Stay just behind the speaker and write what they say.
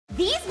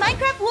These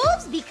Minecraft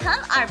wolves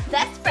become our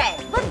best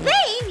friends, but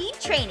they need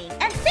training.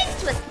 And thanks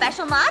to a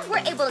special mod, we're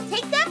able to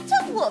take them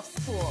to Wolf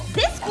School.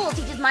 This school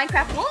teaches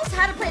Minecraft wolves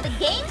how to play the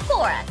game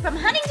for us. From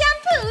hunting down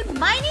food,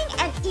 mining,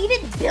 and even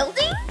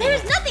building,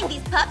 there's nothing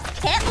these pups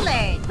can't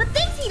learn. But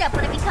things heat up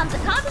when it becomes a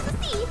contest to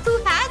see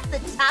who has the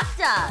top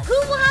dog. Who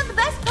will have the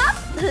best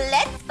pups?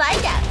 Let's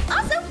find out.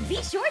 Also,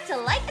 be sure to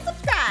like and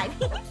subscribe.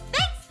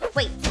 Thanks.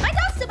 Wait, my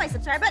dog still my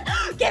subscribe button.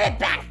 Give it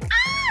back.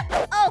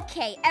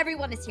 Okay,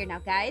 everyone is here now,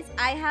 guys.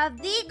 I have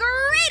the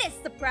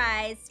greatest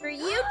surprise for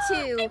you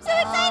two. I'm so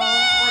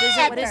excited! What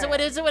is it?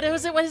 What is it? What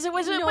is it? What is it?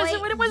 What is it? What is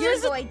it? What is it?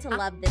 You're going to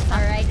love this, all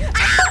right?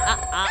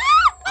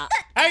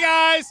 Hey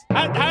guys,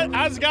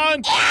 how's it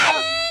going?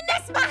 Ian,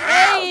 that's my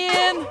house!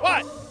 Hey, Ian!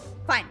 What?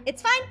 Fine,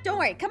 it's fine. Don't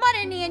worry. Come on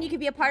in, Ian. You can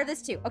be a part of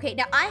this too. Okay,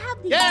 now I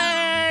have the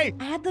Yay!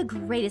 I have the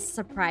greatest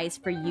surprise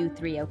for you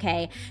three.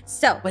 Okay,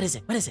 so What is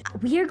it? What is it?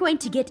 we are going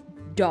to get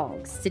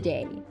dogs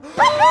today.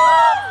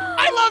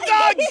 I love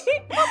dogs!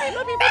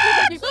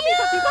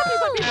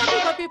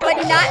 But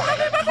not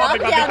calm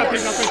down.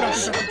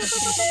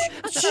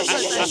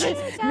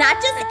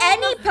 Not just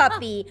any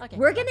puppy. Okay.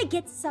 We're gonna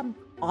get some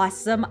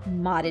awesome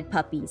modded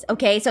puppies.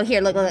 Okay, so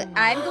here, look.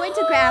 I'm going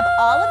to grab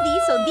all of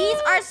these. So these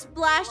are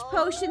splash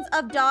potions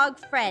of dog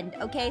friend.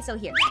 Okay, so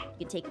here,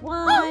 you can take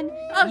one.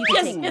 You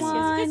can take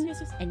one,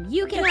 and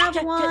you can have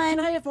one. Can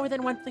I have more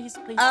than one, please?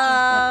 Please.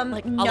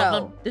 Like all of No.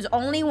 them? There's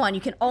only one.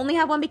 You can only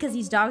have one because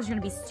these dogs are gonna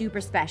be super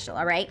special.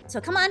 All right.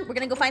 So come on, we're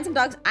gonna go find some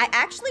dogs. I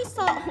actually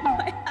saw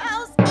my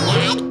house.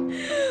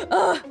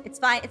 Oh, it's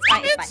fine. It's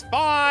fine. It's It's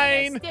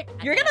fine. fine.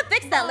 You're gonna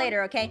fix that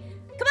later, okay?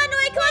 Come on, Noe.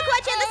 Come on,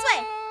 Quacha, this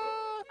way.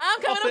 I'm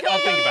coming. I'll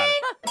think about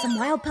it. Some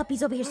wild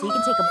puppies over here, so you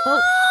can take a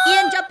boat.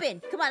 Ian, jump in.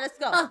 Come on, let's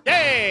go.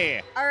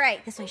 Yay! All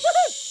right, this way.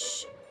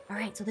 Shh. All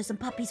right, so there's some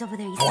puppies over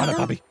there. You see I want a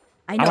them? puppy.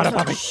 I know. I want a so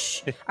puppy.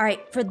 shh. All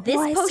right, for this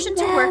potion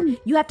to work,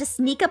 you have to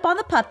sneak up on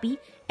the puppy,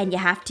 and you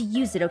have to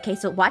use it, okay?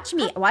 So watch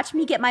me. Watch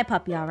me get my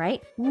puppy, all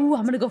right? Ooh,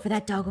 I'm gonna go for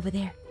that dog over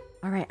there.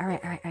 All right.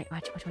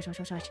 Watch.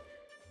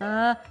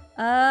 Oh!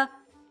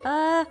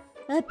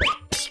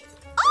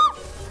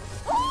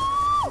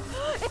 Ooh!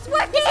 It's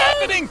working! What's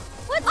happening?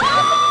 What's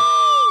happening?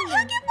 Look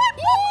at my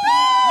puppy!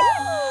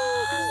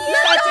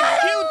 That's a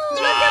cute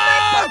Look at my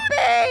dog!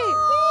 puppy!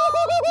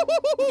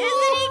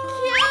 Isn't he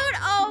cute?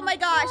 Oh my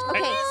gosh.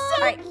 Okay.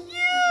 All right.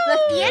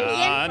 Look,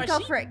 Ian, go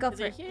for it. Go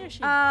for it. It's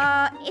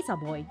a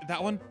boy.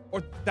 That one,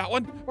 or that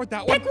one, or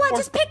that one. Pick one, or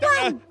just pick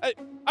one.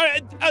 All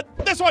right,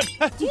 this one. You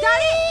got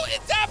it?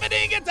 It's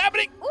happening. It's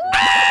happening. Ooh, look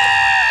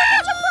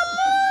at your puppy!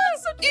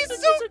 He's so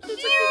cute.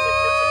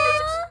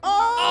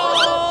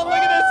 Oh, Look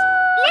at this.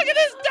 Look at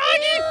this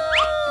doggy.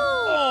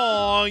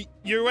 Oh,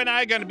 you and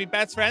I are gonna be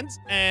best friends,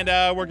 and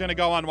we're gonna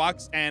go on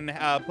walks and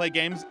play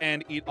games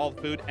and eat all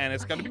the food, and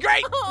it's gonna be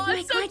great. Oh, I'm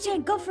Wait, so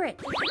Quacha, go for it.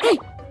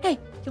 Hey,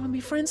 you wanna be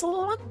friends,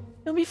 little one? You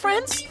wanna be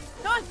friends?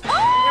 Come on.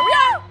 Here we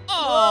are.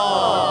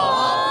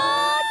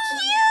 Oh.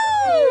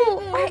 Cute.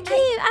 All right,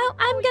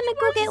 I'm gonna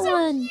go get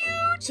one.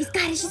 She's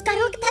got it. She's got it.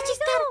 Look at that. She's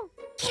got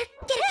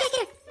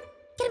it.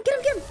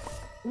 Get him.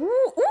 Ooh.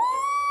 Oh,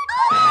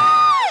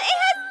 it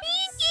has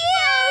beak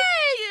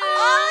ears.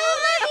 Oh,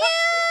 look.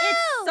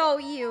 It's so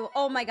you.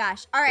 Oh my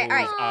gosh. All right. A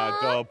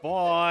good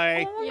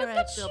boy. Oh, You're look a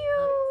at good you.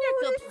 pup.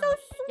 You're so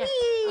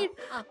sweet.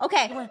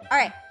 Okay. Come on. All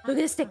right. Look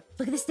at the stick.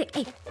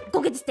 Hey,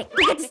 go get the stick.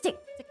 Oh,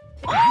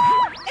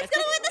 it's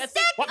gonna win the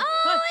stick. What?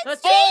 Oh,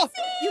 it's Oh.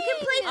 Tracy. You can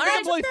play I can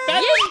fetch play with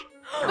fetch. them.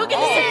 Go get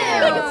the stick.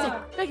 Go get the stick.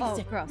 Go get the Oh,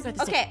 stick. gross. Go get the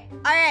stick. Okay.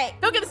 All right.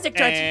 Go get the stick,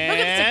 George. Go get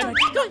the stick, And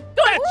George. Go on.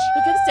 Go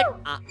get the stick.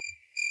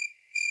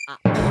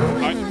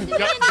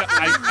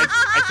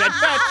 I said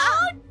fetch.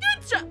 Oh,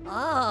 good job.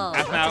 Oh.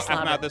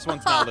 Aphmau, this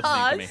one's not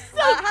listening to me.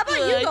 How about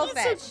you go You're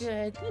fetch? so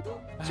good.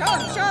 Show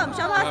him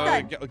how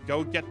it's done.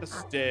 Go get the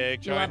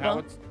stick. Show You me want how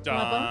bone? it's You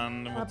want bone? done.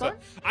 You want What's up? bone?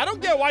 I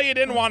don't get why you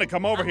didn't want to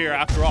come over here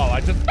after all.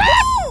 I just.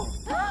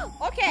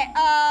 Okay,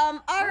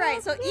 all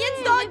right, so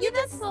Ian's dog, you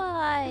just...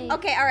 Why?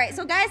 Okay, all right,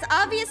 so guys,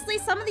 obviously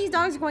some of these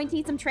dogs are going to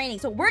need some training,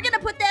 so we're gonna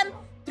put them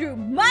through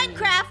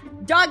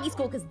Minecraft Doggy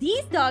School, because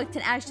these dogs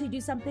can actually do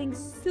something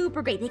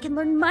super great. They can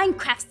learn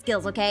Minecraft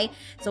skills, okay?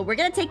 So we're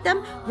gonna take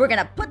them, we're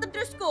gonna put them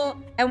through school,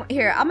 and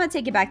here, I'm gonna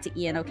take it back to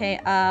Ian, okay?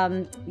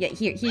 Yeah,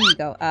 here you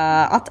go.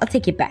 I'll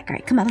take you back. All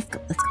right, come on, let's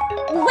go.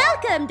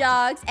 Welcome,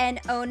 dogs and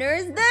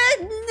owners. The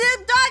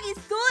Doggy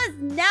School is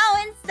now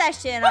in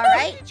session, all How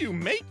right? did you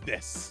make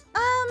this?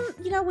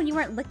 You know, when you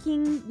weren't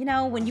looking, you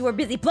know, when you were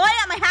busy blowing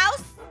out my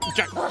house.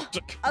 Ugh.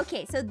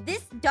 Okay, so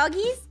this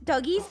doggies,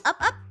 up.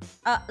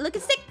 Look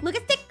at stick.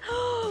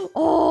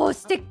 Oh,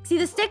 stick. See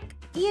the stick?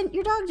 Ian,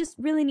 your dog just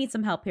really needs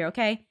some help here,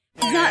 okay?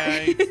 He's not.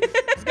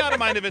 It's got a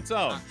mind of its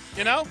own,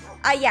 you know?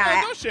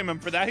 Yeah. Don't shame him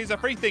for that. He's a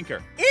free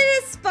thinker.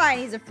 It is fine.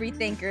 He's a free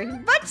thinker,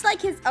 much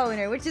like his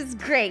owner, which is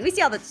great. We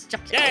see all the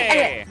structure. Yay.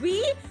 Anyway,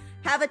 we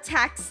have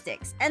attack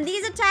sticks. And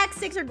these attack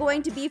sticks are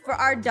going to be for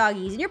our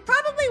doggies. And you're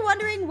probably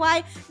wondering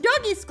why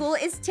doggy school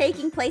is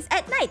taking place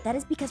at night. That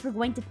is because we're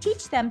going to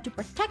teach them to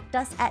protect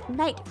us at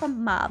night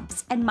from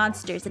mobs and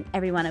monsters and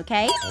everyone,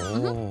 okay?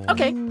 Oh.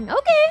 Okay.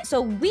 Okay.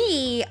 So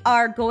we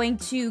are going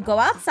to go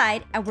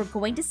outside and we're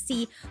going to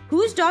see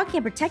whose dog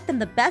can protect them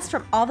the best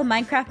from all the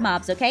Minecraft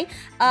mobs, okay?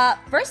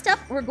 First up,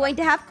 we're going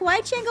to have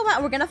Kawaii-chan go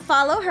out. We're going to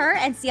follow her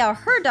and see how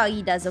her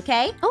doggy does,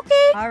 okay?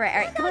 Okay. All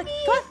right. Come on.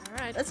 All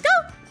right. Let's go.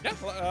 Yeah,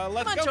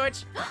 let's Come on, go.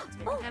 George.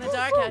 It's kind of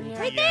dark out here.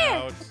 Right there.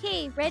 Ouch.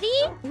 Okay, ready?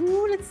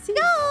 Ooh, let's see.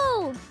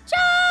 Go!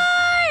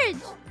 Charge!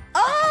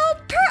 Oh,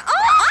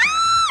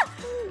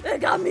 it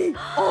got me.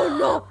 Oh,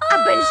 no.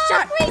 I've been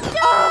shot. Great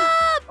job!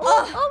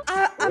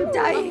 I'm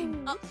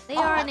dying. They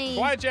are on a...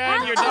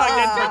 Kawaii-chan, your dog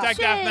can protect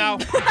Destruction.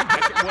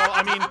 Aphmau. Well,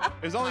 I mean,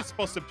 it was only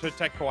supposed to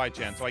protect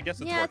Kawaii-chan, so I guess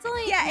it's Yeah, it's working.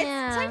 only...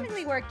 Yeah, it's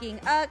technically working.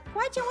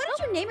 Kawaii-chan, what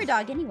did you name your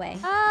dog anyway?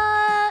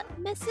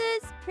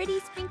 Mrs. Pretty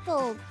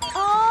Sprinkle.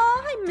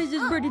 Oh, hi,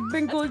 Mrs. Birdie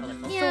Sprinkles.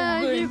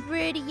 Yeah, So you're good.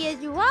 pretty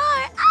as you are.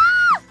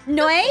 Ah!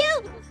 Noe,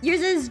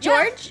 yours is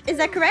George. Is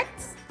that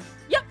correct?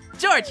 Yep,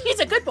 George. He's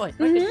a good boy.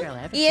 Good girl, I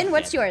haven't Ian, seen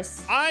what's yet.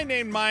 yours? I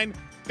named mine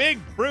Big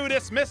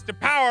Brutus Mr.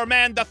 Power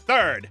Man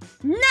III.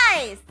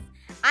 Nice.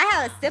 I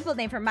have a simple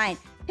name for mine.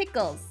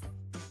 Pickles.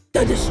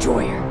 The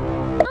Destroyer.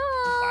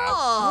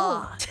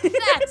 Oh,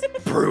 that's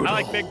brutal. I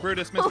like Big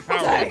Brutus Mr.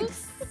 Power Man.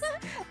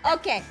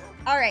 Okay.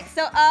 All right.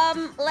 So,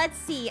 let's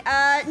see.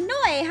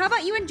 Noe, how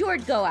about you and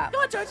George go out? Go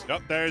on, George. Oh,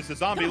 there's the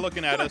zombie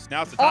looking at us.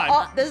 Now's the Oh,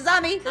 time. there's a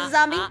zombie. There's a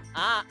zombie.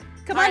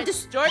 Come All on, right,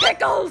 just George.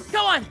 Pickles.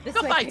 Go on. This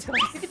Go way, fight. Pickles.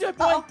 You can do it,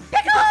 boy. Uh-oh.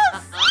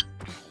 Pickles!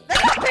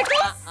 Let's go,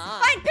 Pickles!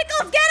 Fine,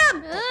 Pickles, get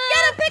him! Get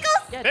him,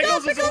 Pickles! Yeah,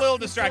 Pickles is a little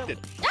distracted.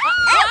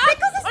 Oh,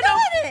 Pickles is still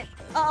in it!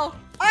 Uh-oh.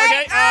 All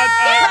right,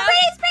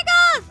 Pretty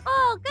Sprinkles!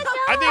 Oh, good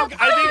job.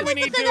 I think we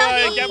need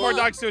to get more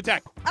dogs to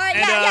attack. All right,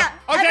 And, yeah.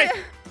 Okay.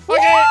 Woo!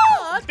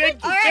 Okay. Big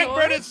All right,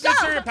 Brutus go.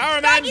 Mr.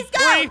 Power Man Doggies go!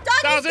 3000.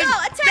 Doggies go!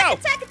 Attack, Go.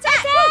 attack,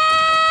 attack!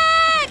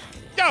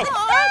 Go.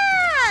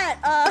 That!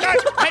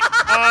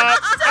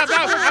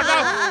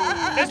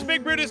 Aphmau. This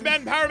Big Brutus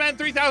Man Power Man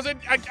 3000.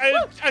 Stop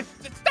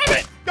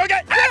it. Go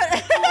get.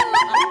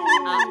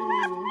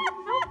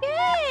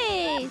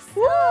 Okay,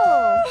 so...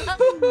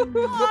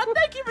 Oh,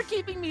 thank you for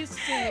keeping me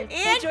safe.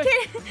 Hey, Ian, George,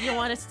 you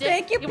want a stick?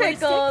 Thank you, want a stick?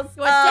 Pickles.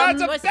 You want a stick? That's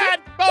You a want a bad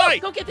stick? boy.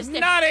 Go get the stick.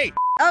 Naughty.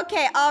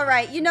 Okay, all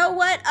right. You know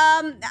what?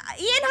 Ian,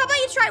 how about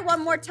you try it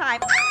one more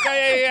time?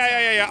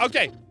 Yeah.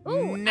 Okay.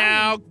 Ooh,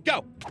 Now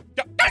go.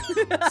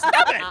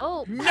 Stop it.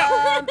 Oh.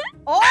 No.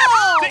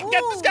 Oh!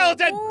 Get the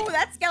skeleton. Ooh,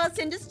 that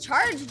skeleton just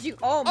charged you.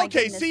 Oh, my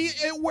Okay, goodness. see,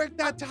 it worked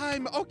that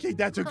time. Okay,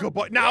 that's a good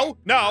boy. No.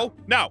 Not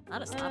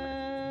a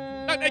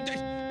stopper.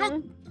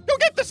 Go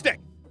get the stick.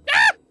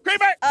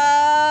 Creeper.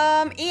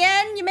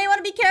 Ian, you may want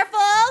to be careful.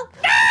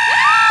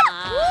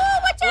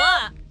 Watch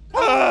out!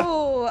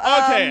 Oh,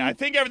 Okay, I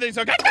think everything's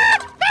okay.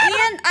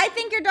 Ian, I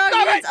think your dog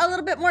Stop needs it. a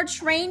little bit more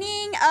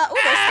training. Those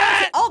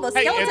skeletons. Oh, those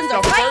Hey, skeletons it's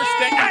are the right first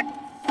here.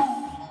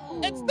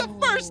 day. It's the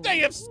first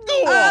day of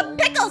school.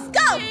 Pickles,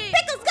 go!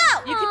 Pickles, go!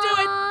 You can do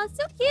it. Aw,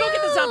 so cute. Go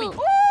get the zombie. Ooh,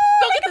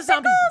 Go look get the at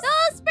zombie.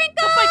 Go, Sprinkles!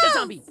 Go fight the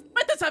zombie.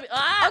 Fight the zombie.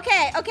 Ah!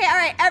 Okay, all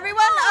right,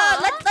 everyone.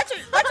 Let's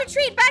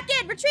retreat back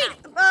in. Retreat.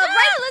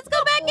 Right. Let's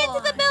go back into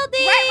the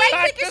building. Right.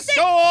 Back Click your to stick.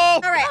 school.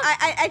 All right.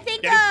 I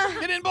think.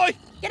 Get in, boy.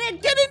 Get in.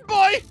 Get in,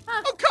 boy.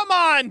 Oh, come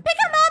on. Pick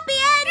him up,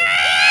 Ian.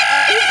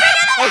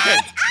 Okay.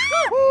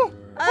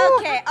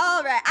 Okay.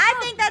 All right. I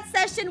think that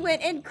session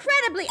went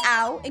incredibly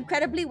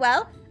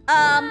well.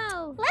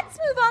 Wow. Let's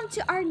move on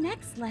to our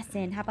next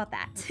lesson. How about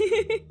that?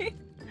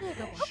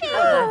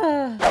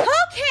 Sure.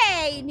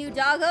 Okay, new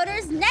dog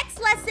owners. Next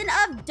lesson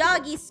of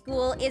doggy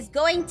school is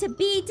going to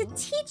be to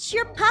teach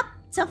your pup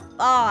to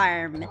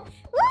farm.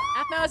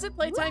 Aphmau, is it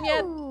playtime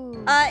yet?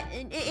 Ooh.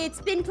 It's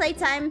been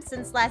playtime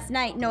since last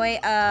night, Noe.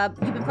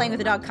 You've been playing with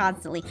the dog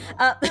constantly.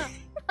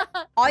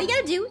 All you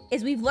gotta do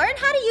is we've learned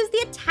how to use the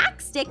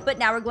attack stick, but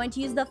now we're going to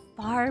use the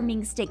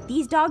farming stick.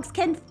 These dogs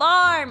can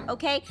farm,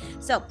 okay?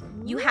 So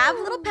you have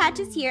little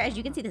patches here. As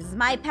you can see, this is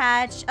my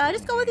patch.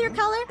 Just go with your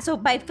color. So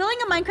by filling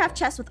a Minecraft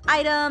chest with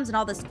items and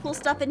all this cool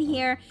stuff in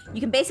here, you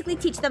can basically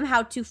teach them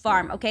how to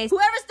farm, okay?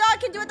 Whoever's dog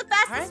can do it the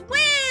fastest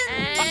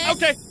wins!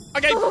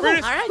 Okay. Go,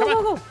 Brutus, all right, come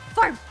on. Go.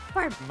 Farm.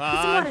 Come Get some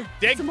on. water.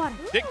 Dig. Get some water.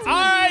 Dig. All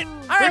right.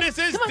 All right, Brutus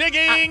is come on.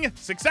 digging.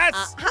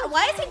 Success.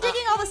 Why is he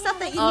digging all the stuff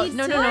that you need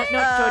No, to no, George.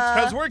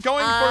 Because we're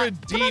going for a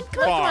deep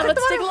Come on, farm.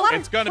 let's dig a little.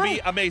 It's going to be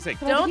amazing.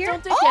 Don't here?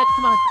 dig yet.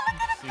 Come on.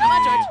 Come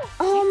on, George.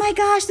 Oh my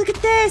gosh, look at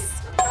this.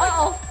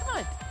 Uh-oh. Come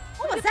on.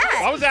 What was that?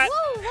 What was that?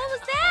 Whoa, what was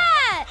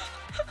that?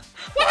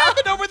 What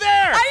happened over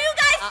there? Are you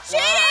guys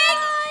cheating?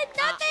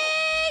 Nothing.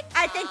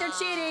 I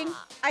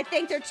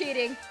think they're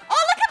cheating.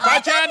 Oh, look at my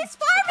Kawaii-chan, doggy's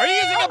farming. are you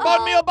using a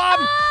bone meal bomb?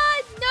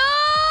 No.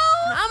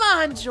 Come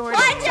on, George.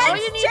 Why, All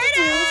you Jen's need to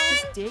do is cheating?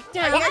 just dig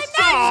down.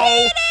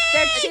 No.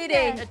 They're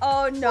cheating.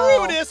 Oh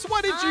no. Brutus,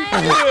 what did you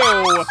I'm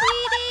do?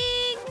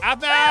 cheating.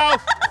 Aphmau,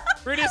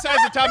 Brutus has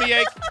a tummy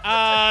ache.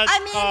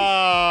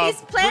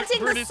 He's planting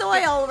the Brutus-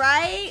 soil,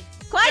 right?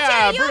 Kawaii-chan,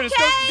 Yeah, are you Brutus,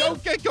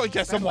 okay? go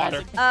get some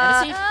water.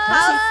 Hennessy,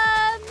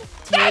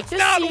 take the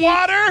Not seat,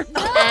 water!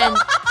 and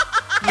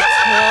you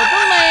till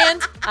the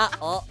land.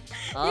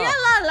 You got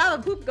a lot of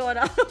lava poop going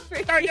on over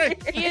here.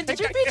 Ian, did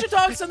you feed your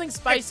dog something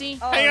spicy?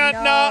 Oh, Hang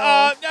on,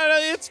 no,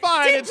 it's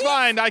fine, it's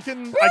fine. I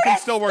can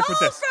still work with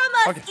this. From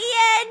us, Okay.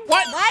 Ian.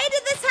 What? Why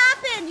did this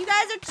happen? You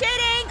guys are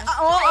cheating.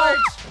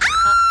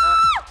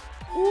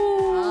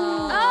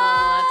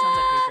 That sounds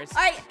like creepers.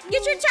 All right,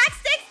 get your attack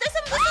sticks. There's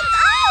some.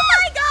 Oh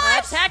my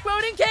gosh! Attack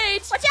mode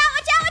engaged. Watch out!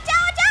 Watch out! Watch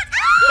out! Watch out!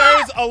 Ah!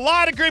 There's a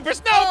lot of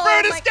creepers. No, Oh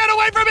Brutus, my- get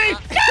away from me!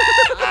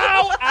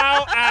 Ow,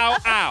 ow, ow,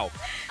 ow.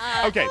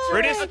 Okay,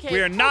 Brutus, okay,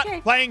 we are not okay.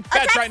 playing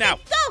fetch Attack right now.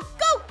 stick.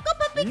 Go,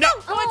 puppy, No.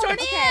 go. Come on,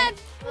 George. Okay.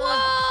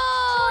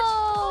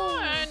 Whoa.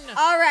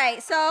 All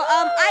right, so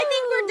I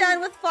think we're done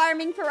with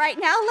farming for right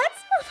now.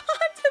 Let's move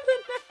on to the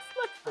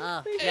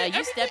next one. Yeah,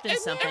 you stepped in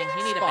something.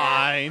 You need a bath.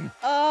 Fine.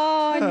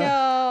 Oh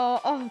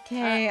no.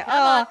 Okay.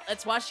 Come on,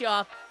 let's wash you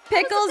off.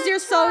 Pickles, you're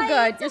so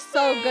good. You're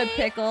so good,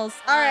 Pickles.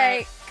 All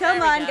right, come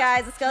there we on, go.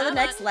 guys. Let's go to the Come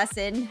next on.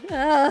 lesson.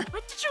 Ugh.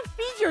 What did you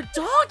feed your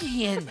dog,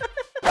 Ian?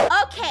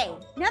 Okay,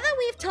 now that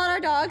we've taught our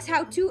dogs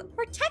how to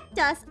protect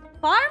us,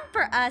 farm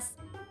for us,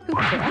 poop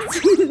for us.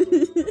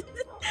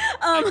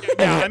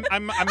 Yeah,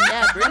 I'm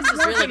Yeah, Brutus is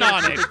really working gonna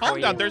on cook it. it for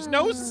Hold on, you. there's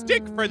no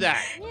stick for that.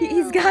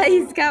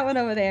 he's got one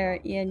over there,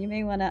 Ian. You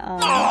may want to.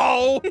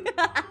 Oh!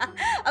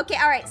 Okay,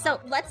 all right. So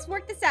let's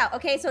work this out.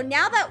 Okay, so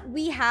now that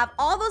we have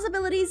all those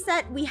abilities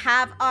set, we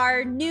have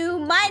our new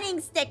mining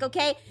stick.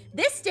 Okay,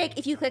 this stick,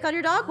 if you click on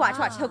your dog, watch,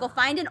 he'll go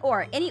find an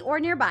ore, any ore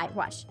nearby.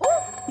 Watch.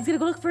 Oh, he's gonna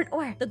go look for an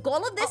ore. The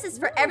goal of this is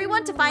for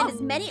everyone to find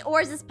as many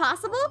ores as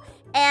possible,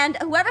 and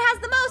whoever has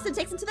the most and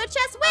takes them to their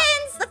chest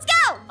wins. Let's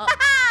go!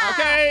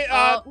 Okay,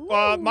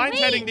 mine's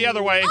heading the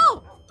other way.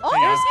 Oh,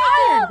 Hang there's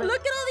on. iron.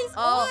 Look at all these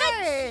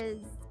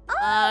ores. Oh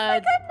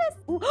my goodness.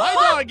 My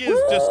dog is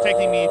just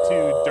taking me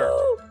to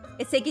dirt.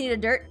 It's taking you to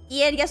dirt.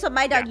 Ian, guess what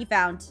my doggy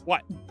found?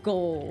 What?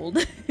 Gold.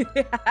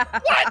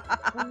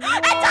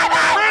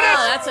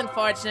 Oh, that's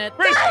unfortunate.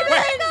 Brutus,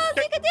 wait.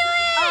 You can do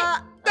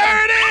it!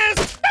 There it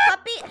is!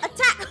 Puppy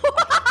attack!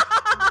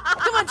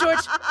 Come on, George.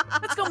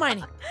 Let's go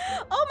mining.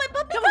 Oh, my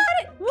puppy Come got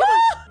on. it! Woo!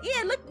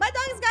 Yeah, look, my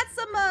dog's got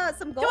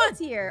some gold on.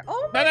 here.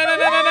 Oh No, my no, no,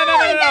 God. no, no, no,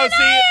 no, no, no.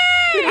 See,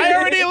 I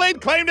already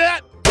laid claim to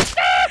that.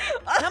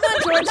 Come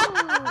on, George.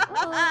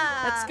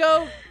 Let's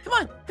go. Come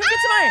on. Come get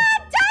some iron.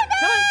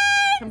 Come on.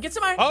 Come get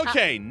some iron.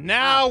 Okay,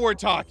 now we're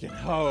talking.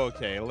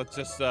 Okay, let's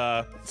just,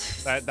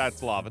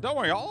 that's lava. Don't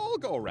worry, I'll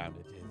go around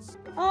it. It's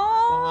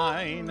Oh,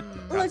 fine.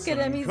 Got look at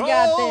him, some he's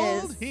got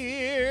gold this.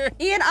 here.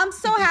 Ian, I'm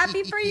so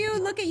happy for you.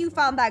 Look at you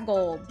found that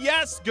gold.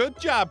 Yes, good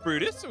job,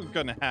 Brutus. We're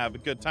gonna have a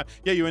good time.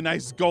 Get you a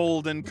nice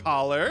golden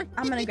collar.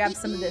 I'm gonna grab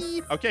some of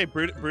this. Okay,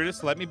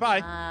 Brutus, let me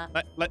buy.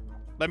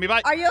 Let me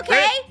buy. Are you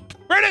okay?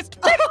 Brutus!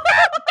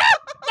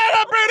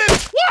 No,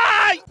 Brutus!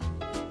 Why?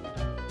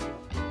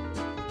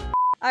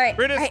 All right.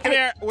 Brutus, all right, come all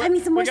here. right. Find me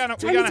some more We're gonna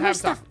find me some more have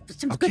stuff.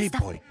 Some Okay, good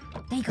stuff. boy.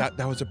 There you go.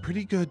 That was a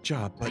pretty good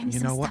job, but Find me you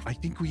some know what? stuff. I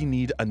think we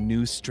need a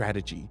new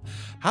strategy.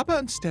 How about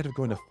instead of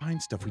going to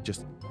find stuff, we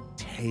just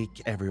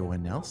take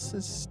everyone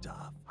else's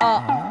stuff?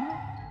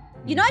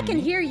 You know I can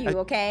hear you,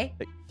 okay?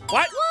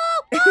 What?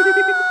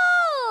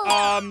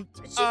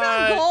 She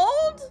found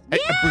gold? Hey,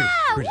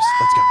 Brutus,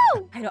 let's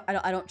go.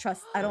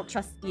 I don't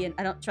trust Ian.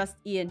 I don't trust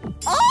Ian.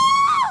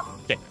 Oh!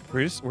 Okay,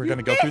 Brutus, we're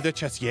gonna go through the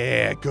chest.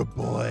 Yeah, good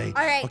boy.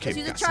 All right, okay, let's use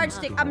we a got charge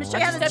some stick. I'm gonna show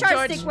you how the Step, charge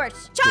George. stick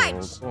works.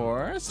 Charge! gold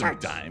or some Charge.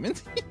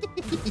 diamonds.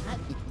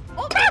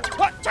 Oh,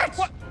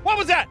 What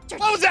was that?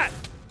 What was that?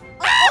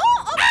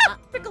 oh,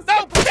 Pickles.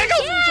 No,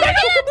 Pickles!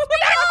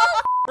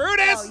 Oh,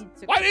 Brutus, you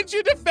took why didn't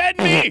you defend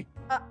me?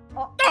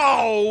 oh.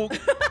 No.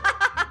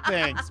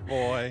 Thanks,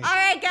 boy. All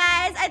right,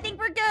 guys. I think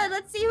we're good.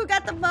 Let's see who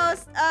got the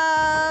most.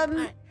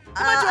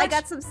 I George.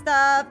 got some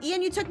stuff.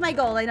 Ian, you took my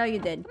gold. I know you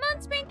did. Come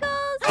on, Sprinkles.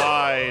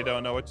 I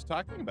don't know what you're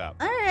talking about.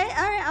 All right.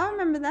 I'll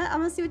remember that. I'm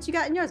gonna see what you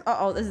got in yours.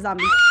 Oh, there's a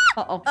zombie.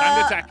 Uh-oh. Time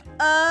to attack.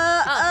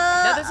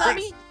 Another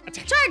zombie?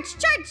 Attack.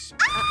 Charge!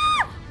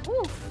 Ah!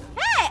 Ooh.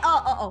 Hey!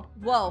 Oh.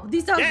 Whoa.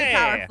 These dogs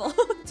Yeah. are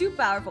powerful. Too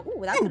powerful.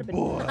 Ooh, that Oh, could have been.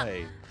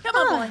 boy. Come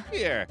on, boy.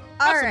 Here,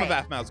 All have some right.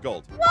 of Aphmau's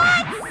gold. What?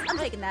 I'm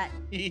taking that.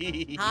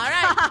 All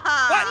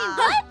right.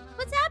 What?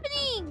 What's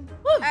happening?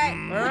 All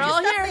right. We're put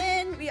all your stuff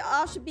here. in. We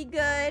all should be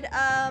good.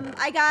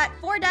 I got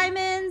 4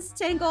 diamonds,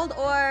 10 gold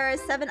ore,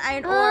 7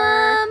 iron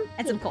ore,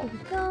 and some coal.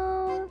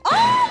 Go. Oh, look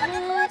at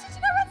that! Did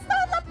you know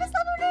redstone, lapis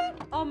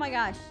lazuli? Oh my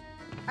gosh.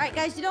 All right,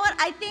 guys. You know what?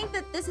 I think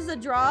that this is a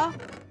draw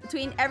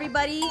between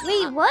everybody.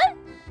 Wait, what?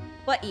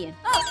 But Ian.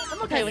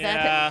 I'm okay with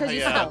that. Yeah, Because you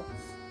yeah. stole.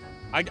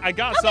 I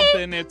got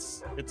something.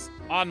 It's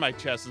on my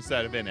chest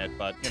instead of in it,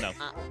 but you know.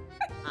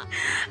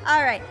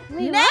 All right.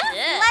 Wait, Next what?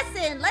 Yeah.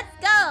 lesson. Let's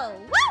go.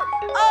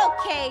 Woo!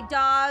 Okay,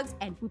 dogs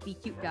and poopy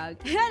cute dog.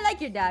 I like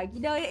your dog.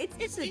 You know,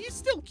 it's a, He's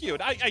still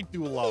cute. I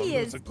do love he him.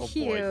 is He's a good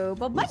cute, boy.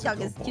 but my He's a dog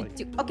good is boy. cute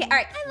too. Okay, all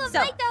right. I love so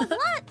my dog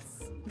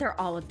lots. they're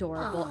all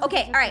adorable. Aw.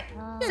 Okay, all right.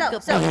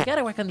 Good So, boy. You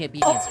gotta work on the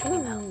obedience.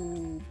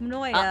 ooh,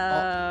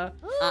 Noia.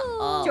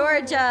 Uh-oh.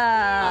 Georgia.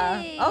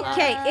 Hey.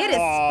 Okay, it is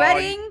Aw,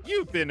 spreading.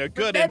 You've been a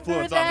good Remember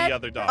influence on that? the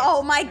other dogs.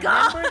 Oh my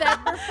god. Remember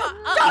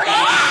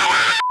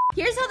that?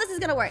 Here's how this is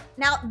gonna work.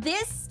 Now,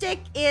 this stick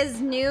is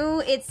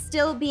new. It's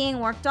still being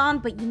worked on,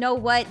 but you know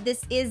what?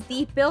 This is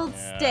the build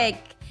stick.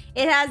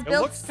 It has It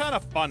built. looks kind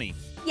of funny.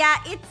 Yeah,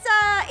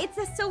 it's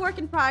a still work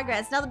in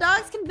progress. Now the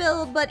dogs can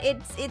build, but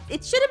it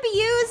shouldn't be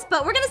used.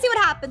 But we're gonna see what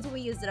happens when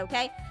we use it.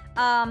 Okay.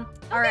 All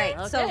right.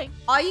 So Okay.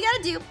 all you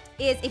gotta do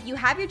is if you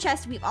have your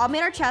chest, we've all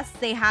made our chests.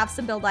 They have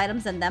some build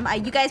items in them.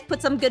 You guys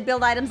put some good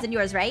build items in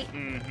yours, right?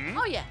 Mm-hmm.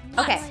 Oh, yeah.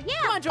 Okay. Nice.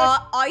 Come on, George.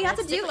 All you have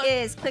Let's to take do a look.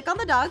 is click on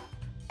the dog,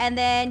 and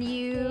then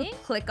you Okay.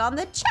 click on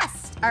the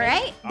chest. All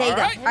right. There you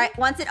go. Alright. All right.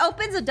 Once it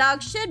opens, the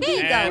dog should be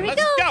And go.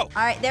 let's go. All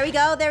right. There we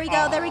go. There we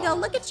go. There we go.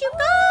 Look at you go.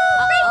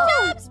 Uh-oh.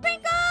 Great job,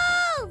 Sprinkles.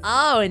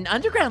 Oh, an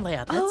underground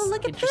layout. That's Oh,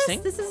 look at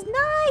interesting. this. This is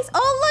nice.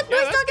 Oh, look, Yeah,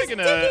 my that's dog is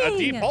digging digging. a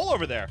deep hole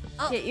over there.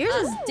 Yeah, yours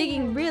is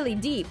digging really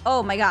deep.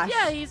 Oh my gosh.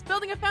 Yeah, he's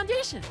building a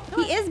foundation.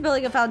 Come He is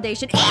building a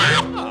foundation. Ah,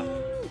 on.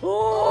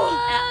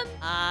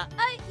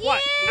 what?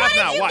 What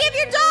Aphmau, did you what? give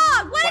your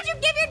dog? What did you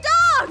give your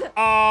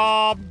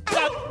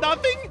dog?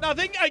 Nothing.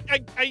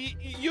 I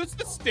used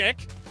the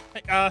stick.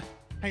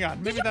 Hang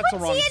on. Maybe you that's the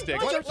put wrong TNT? stick.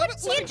 Did you Let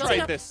me put try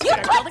TNT? this You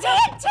stick. put TNT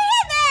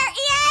in there,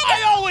 Ian!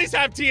 I always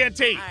have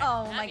TNT.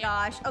 Oh my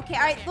gosh. Okay,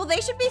 all right. Well, they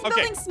should be Okay.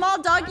 building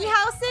small doggy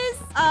houses.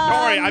 Don't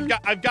worry.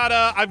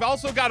 I've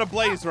also got a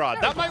blaze rod.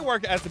 That might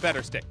work as a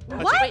better stick.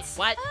 Let's What?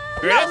 see. Wait, what?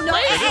 Here it is. No,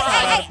 Here it is.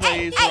 hey,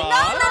 Blaze no,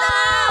 rod.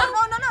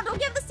 don't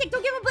give the stick,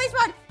 don't give him a blaze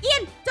rod.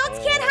 Ian, dogs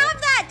can't have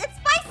that. It's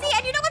spicy,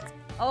 and you know what's...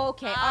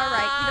 Okay, all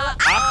right, you know what?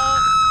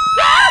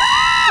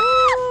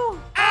 Ooh.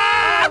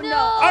 Ah! Oh no,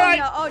 All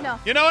right. oh no.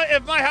 You know what?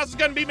 If my house is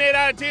gonna be made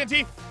out of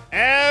TNT,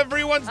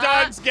 everyone's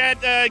dogs get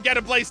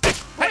a blaze stick.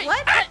 Hey,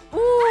 What?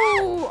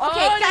 Ooh,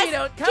 okay, Oh, guys, you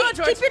don't. Come on,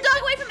 George. keep your dog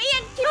away from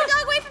Ian. Keep your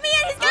dog away from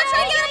Ian. He's gonna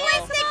try to get a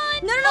blaze stick.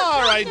 No.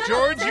 all right, no,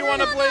 George, no, you no,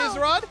 want a no, blaze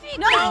no. rod?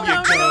 No, No, Here no,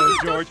 you go, no,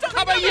 George. don't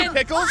How about do you, that.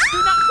 Pickles? Do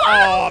not.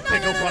 Oh,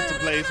 Pickles wants a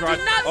blaze rod.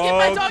 Do not oh, give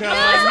my dog a come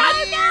blaze on, rod.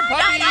 here,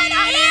 puppy.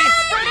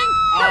 Burning.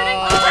 Oh,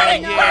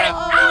 Burning.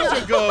 yeah.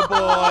 He's a good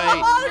boy.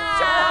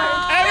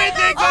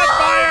 Everything's on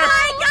fire.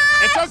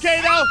 It's okay,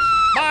 though.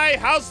 My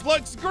house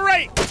looks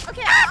great.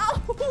 Okay.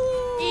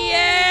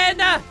 Ian!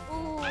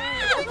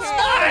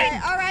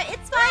 fine. All right,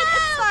 it's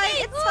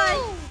fine.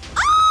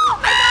 Oh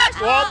my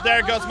gosh. Well,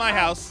 there goes my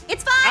house.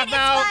 It's fine.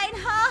 Aphmau. It's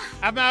fine,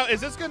 huh? Aphmau, is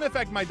this going to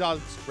affect my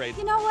dog's grade?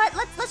 You know what?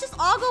 Let's just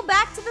all go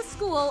back to the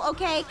school,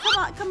 okay?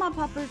 Come on,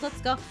 puppers. Let's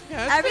go.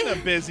 Yeah, it's been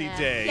a busy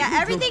day. Yeah,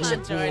 everything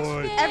should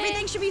George.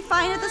 everything should be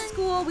fine at the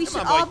school. We Come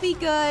should on, all boy. be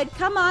good.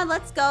 Come on,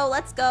 let's go.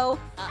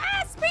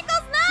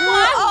 Sprinkles, no!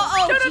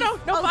 No,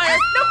 no oh, fire,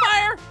 no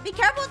fire! Be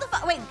careful with the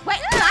fire. Wait,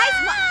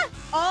 guys. What?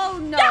 Oh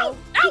no! No,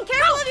 Be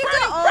careful if you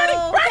Birdie, go. Birdie,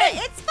 Oh, Birdie.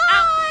 okay, it's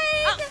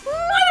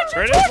fine.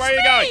 Brutus, where are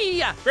you going?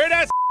 Me!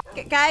 Brutus!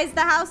 Guys,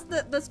 the house,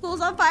 the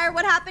school's on fire.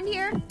 What happened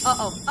here?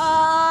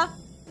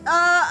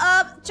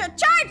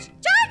 Charge!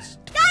 Guys,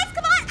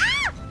 come on!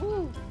 Ah!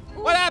 Ooh.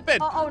 What happened?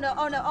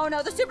 Oh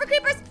no! The super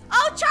creepers!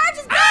 Oh, charge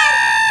is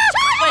bad!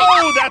 Charge!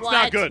 Oh, that's What?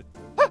 not good.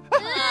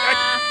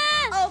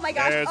 Oh my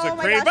gosh! There's oh a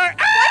my creeper. gosh!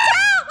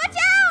 Watch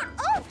out!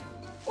 Oh!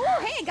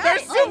 Ooh, hey, They're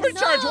guys!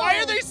 supercharged. no. Why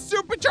are they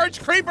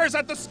supercharged creepers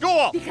at the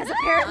school? Because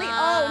apparently,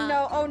 oh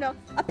no!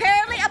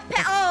 Apparently,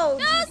 oh,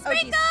 No, geez, oh,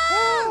 geez.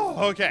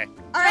 Sprinkles! Okay.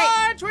 All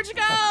right, George, where'd you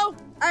go? all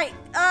right.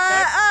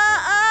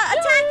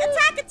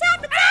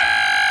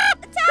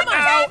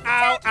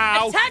 Attack!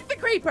 Ow. Attack the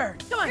creeper!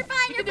 Come on. You're fine.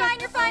 You You're can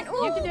do fine. it.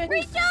 Ooh, You can do it.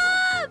 great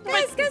job,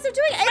 guys! Guys are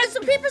doing it. Hey, there's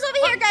some creepers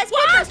over here, guys.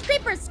 What?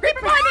 Creepers!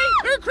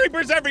 There are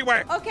creepers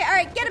everywhere. Okay, all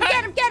right, get him!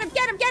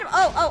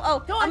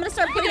 Oh! Go on, I'm gonna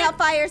start bring putting it out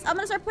fires. I'm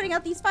gonna start putting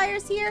out these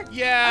fires here.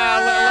 Yeah,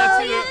 That's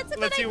a let's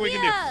good see what we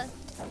can do. idea.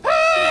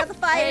 Putting out the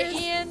Hey, fires.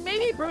 Ian,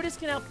 maybe Brutus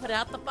can help put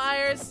out the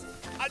fires.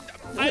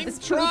 I'm It's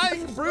true.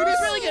 trying, Brutus.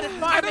 He's really good at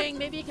farming.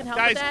 Maybe he can help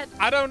Guys, with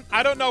that.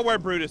 I don't know where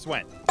Brutus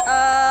went.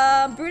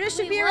 Brutus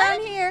should Wait, be what?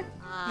 around here.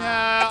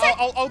 Yeah,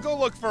 I'll go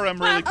look for him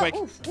really quick.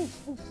 Oof.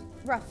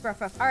 Rough.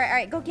 All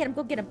right, go get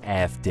him.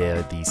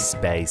 After the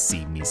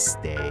spicy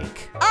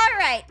mistake. All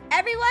right,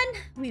 everyone,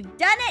 we've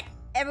done it.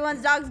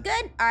 Everyone's dog's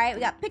good. All right,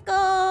 we got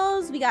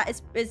Pickles. We got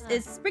is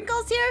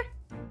Sprinkles here?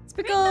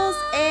 Sprinkles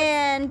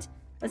and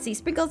let's see,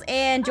 Sprinkles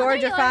and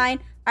George there you are fine.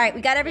 All right,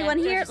 we got everyone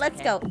George here. is Let's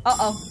okay.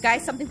 go.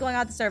 Guys, something's going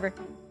on at the server.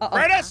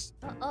 Brutus,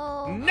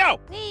 Uh-oh. no.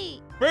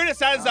 Wait. Brutus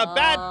has a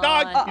bad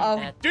dog.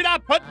 Uh-oh. Do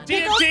not put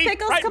Pickles, TNT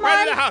Pickles, right in come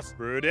front of on. the house.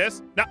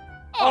 Brutus, no.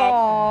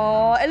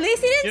 Oh, at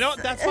least he didn't. You know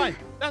what? That's fine.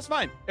 That's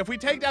fine. If we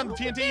take down the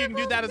TNT, you can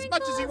do that as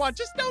much as you want.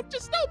 Just don't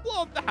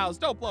blow up the house.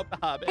 Don't blow up the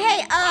hub.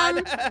 Hey,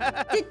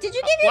 did you give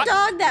your What?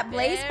 dog that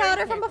blaze Very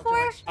powder from careful,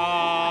 before? George.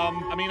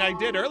 I mean, I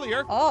did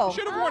earlier. Oh. You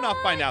should have worn off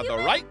by now,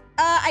 though, right?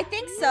 I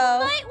think so.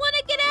 Might want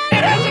to get out It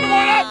of hasn't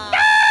worn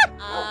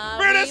off.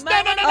 Brutus, we no,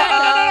 might no, no, wanna- no,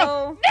 no, no, no.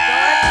 Uh-oh.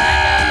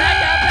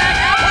 Back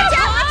out. Watch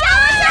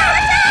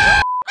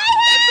out!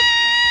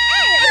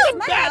 Hey, missed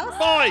my Bad house.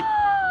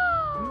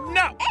 boy.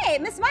 No. Hey,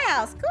 missed my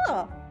house.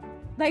 Cool.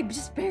 Like,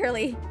 just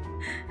barely.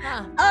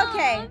 Huh.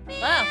 Okay.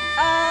 Well,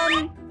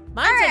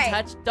 mine's Alright.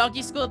 untouched.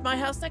 Doggy school at my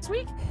house next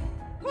week.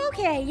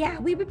 Okay, yeah,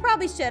 we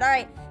probably should. All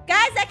right.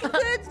 Guys, that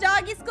concludes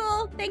doggy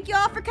school. Thank you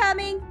all for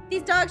coming.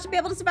 These dogs should be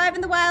able to survive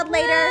in the wild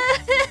later.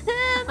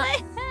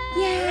 My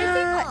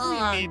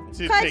Yeah. We need to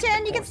take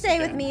Kai-chan, the you can course stay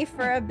with again. me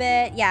for a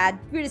bit. Yeah,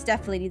 Brutus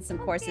definitely needs some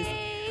courses.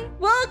 Okay.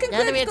 We'll Now that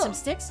conclude we had school. some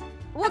sticks.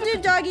 We'll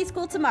do doggy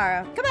school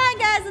tomorrow. Come on,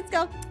 guys, let's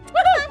go.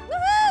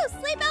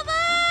 Woohoo!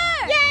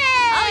 Sleepover! Yeah!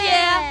 Oh,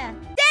 yeah.